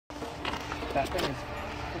That thing is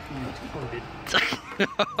fucking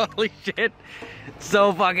retarded. Holy shit.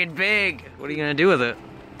 So fucking big. What are you gonna do with it?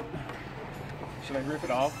 Should I rip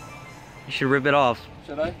it off? You should rip it off.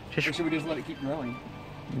 Should I? Or should we just let it keep growing?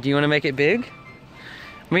 Do you want to make it big?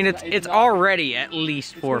 I mean, it's already at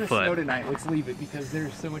least 4 foot. It's gonna snow tonight. Let's leave it because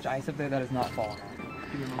there's so much ice up there that is not falling.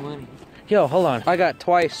 Give me my money. Yo, hold on. I got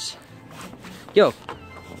twice. Yo.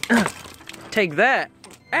 Take that.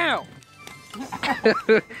 Ow.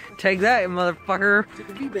 Take that, motherfucker. Took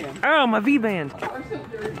a V-band. Oh, my V-band. Car's so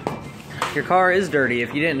dirty. Your car is dirty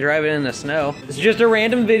if you didn't drive it in the snow. It's just a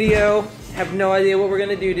random video. Have no idea what we're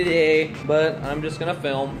gonna do today, but I'm just gonna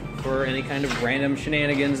film for any kind of random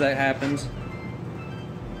shenanigans that happens.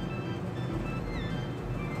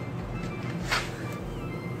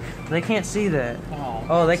 They can't see that.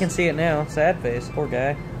 Oh, they can see it now. Sad face. Poor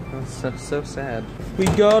guy. That's so sad. We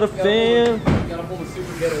got a fan. You gotta hold the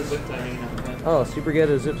super ghetto zip tie. Oh, super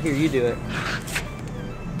ghetto zip. Here, you do it.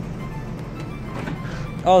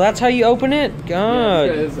 Oh, that's how you open it? God,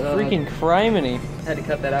 yeah, because, freaking criminy. Had to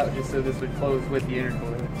cut that out just so this would close with the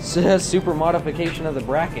intercooler. So, super modification of the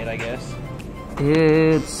bracket, I guess.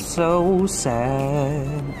 It's so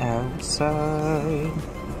sad outside.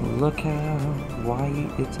 Look how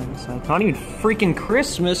white it's inside. It's not even freaking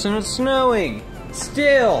Christmas and it's snowing.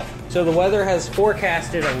 Still. So the weather has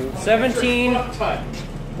forecasted a 17. Fuck ton.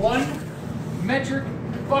 1 metric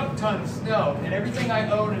fuck ton snow, and everything I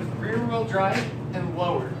own is rear wheel drive and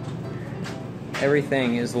lowered.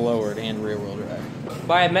 Everything is lowered and rear wheel drive.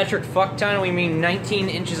 By a metric fuck ton, we mean 19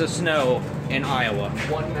 inches of snow in Iowa.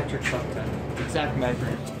 1 metric fuck ton. Exact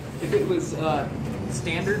measurement. If it was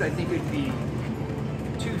standard, I think it would be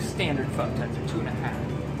 2 standard fuck tons, or 2.5.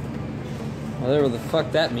 Whatever the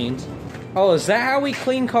fuck that means. Oh, is that how we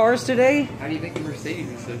clean cars today? How do you think the Mercedes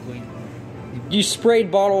is so clean? You sprayed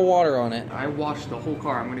bottled water on it. I washed the whole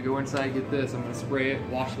car. I'm gonna go inside, get this. I'm gonna spray it,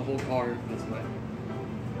 wash the whole car this way.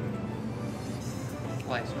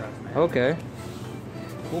 Slice rough, man. Okay.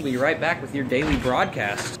 We'll be right back with your daily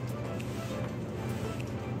broadcast.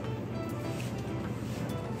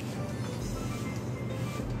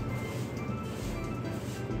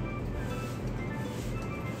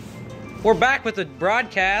 We're back with the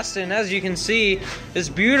broadcast, and as you can see, this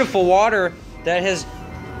beautiful water that has...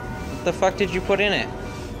 What the fuck did you put in it?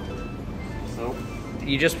 Soap.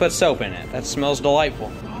 You just put soap in it. That smells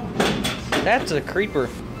delightful. That's a creeper.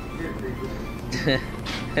 You're a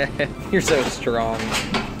creeper. You're so strong.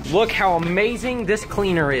 Look how amazing this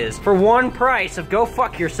cleaner is. For one price of go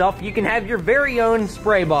fuck yourself, you can have your very own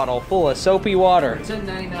spray bottle full of soapy water. For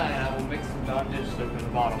 $10.99, I will mix some Dawn dish soap in a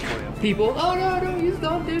bottle for you. People, oh no, don't use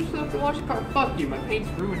Dawn dish soap to wash your car. Fuck you, my paint's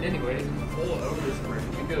ruined anyways. It's full of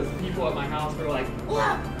overspray. Because people at my house are like,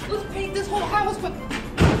 look, let's paint this whole house with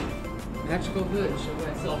magical hood. Show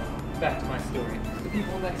myself back to my story. The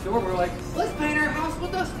people next door were like, let's paint our house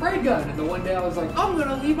with a spray gun. And the one day I was like, I'm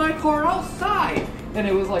gonna leave my car outside. And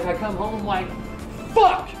it was like, I come home like,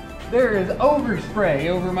 fuck! There is overspray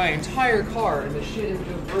over my entire car and the shit is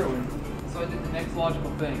just ruined. So I did the next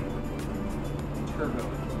logical thing. Turbo.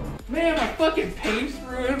 Man, my fucking paint's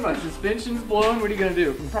ruined, my suspension's blown, what are you gonna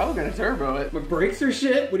do? I'm probably gonna turbo it. My brakes are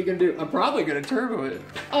shit, what are you gonna do? I'm probably gonna turbo it.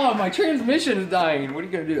 Oh, my transmission is dying, what are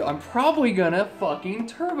you gonna do? I'm probably gonna fucking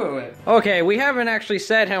turbo it. Okay, we haven't actually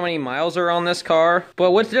said how many miles are on this car,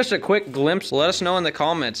 but with just a quick glimpse, let us know in the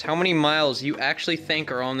comments how many miles you actually think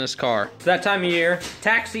are on this car. It's that time of year.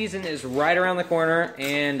 Tax season is right around the corner,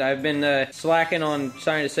 and I've been slacking on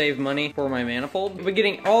trying to save money for my manifold. I've been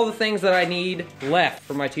getting all the things that I need left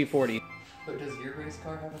for my 240. But does your race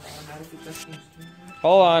car have an automatic adjusting steering wheel?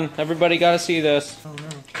 Hold on, everybody gotta see this. Oh no.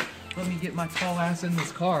 Let me get my tall ass in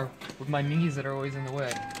this car with my knees that are always in the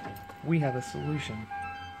way. We have a solution.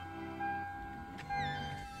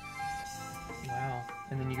 Wow.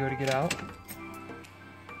 And then you go to get out.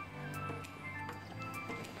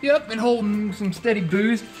 Yep, and holding some steady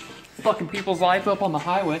boost. Fucking people's life up on the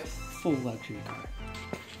highway. Full luxury car.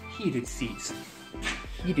 Heated seats.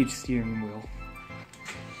 Heated steering wheel.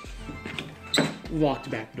 Locked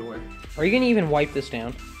back door. Are you gonna even wipe this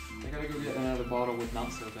down? I gotta go get another bottle with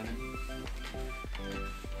mount soap in it.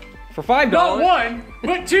 For $5. Not one,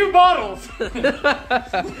 but 2 bottles! For the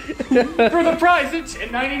price of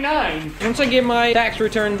 $10.99. Once I get my tax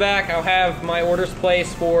return back, I'll have my orders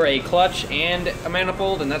placed for a clutch and a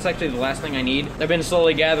manifold, and that's actually the last thing I need. I've been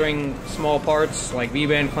slowly gathering small parts like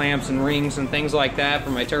V-band clamps and rings and things like that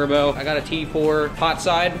for my turbo. I got a T4 hot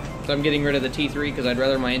side, so I'm getting rid of the T3 because I'd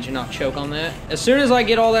rather my engine not choke on that. As soon as I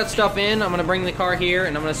get all that stuff in, I'm gonna bring the car here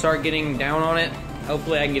and I'm gonna start getting down on it.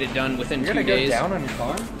 Hopefully I can get it done within 2 days. You're gonna go down on your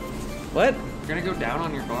car? What? You're gonna go down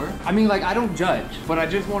on your car? I mean, like, I don't judge, but I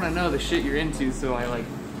just want to know the shit you're into, so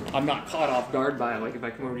I'm not caught off guard by it. Like, if I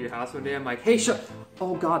come over to your house one day, I'm like, hey,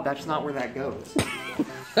 oh God, that's not where that goes.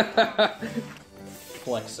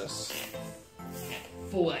 Plexus.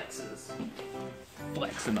 Flexes.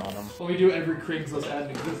 Flexing on them. What we do every Craigslist ad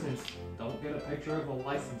in existence. Don't get a picture of a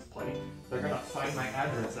license plate. They're gonna find my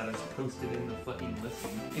address that is posted in the fucking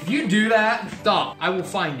listing. If you do that, stop. I will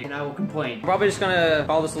find you and I will complain. Probably just gonna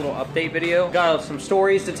call this a little update video. Got some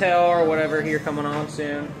stories to tell or whatever here coming on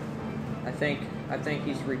soon. I think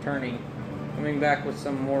he's returning. Coming back with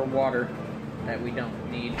some more water that we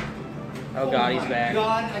don't need. Oh God, he's back. Oh my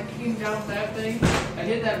God, I came down that thing. I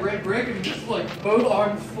hit that red brick and just like both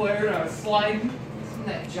arms flared and I was sliding.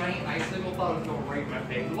 That giant icicle thought it was going right in my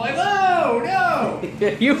face. I was like, oh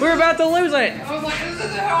no! You were about to lose it! I was like, this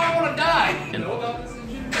isn't how I want to die! You know about this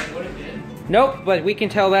engine? Like what it did? Nope, but we can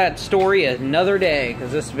tell that story another day,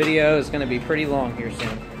 because this video is going to be pretty long here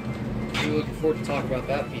soon. We're looking forward to talk about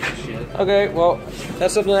that piece of shit. Okay, well,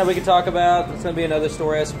 that's something that we can talk about. It's going to be another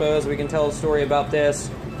story, I suppose. We can tell a story about this,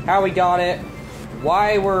 how we got it,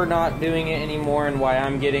 why we're not doing it anymore, and why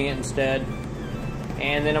I'm getting it instead.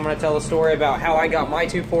 And then I'm going to tell a story about how I got my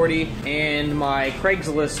 240 and my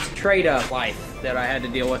Craigslist trade-up life that I had to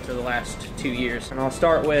deal with for the last 2 years. And I'll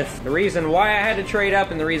start with the reason why I had to trade up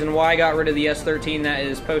and the reason why I got rid of the S13. That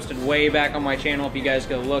is posted way back on my channel. If you guys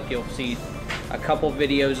go look, you'll see a couple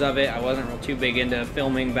videos of it. I wasn't real too big into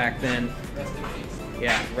filming back then.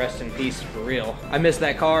 Yeah, rest in peace for real. I miss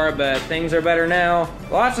that car, but things are better now.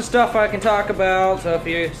 Lots of stuff I can talk about, so if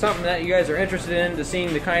you something that you guys are interested in, to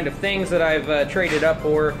seeing the kind of things that I've traded up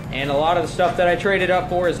for, and a lot of the stuff that I traded up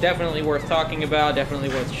for is definitely worth talking about, definitely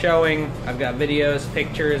worth showing. I've got videos,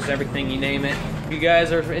 pictures, everything, you name it. If you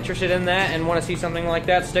guys are interested in that and want to see something like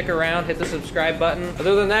that, stick around, hit the subscribe button.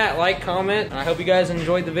 Other than that, like, comment, and I hope you guys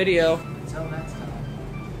enjoyed the video. Until next time.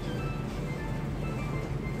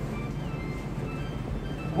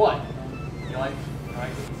 What? You like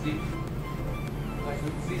the seat? You like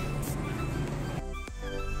the seat?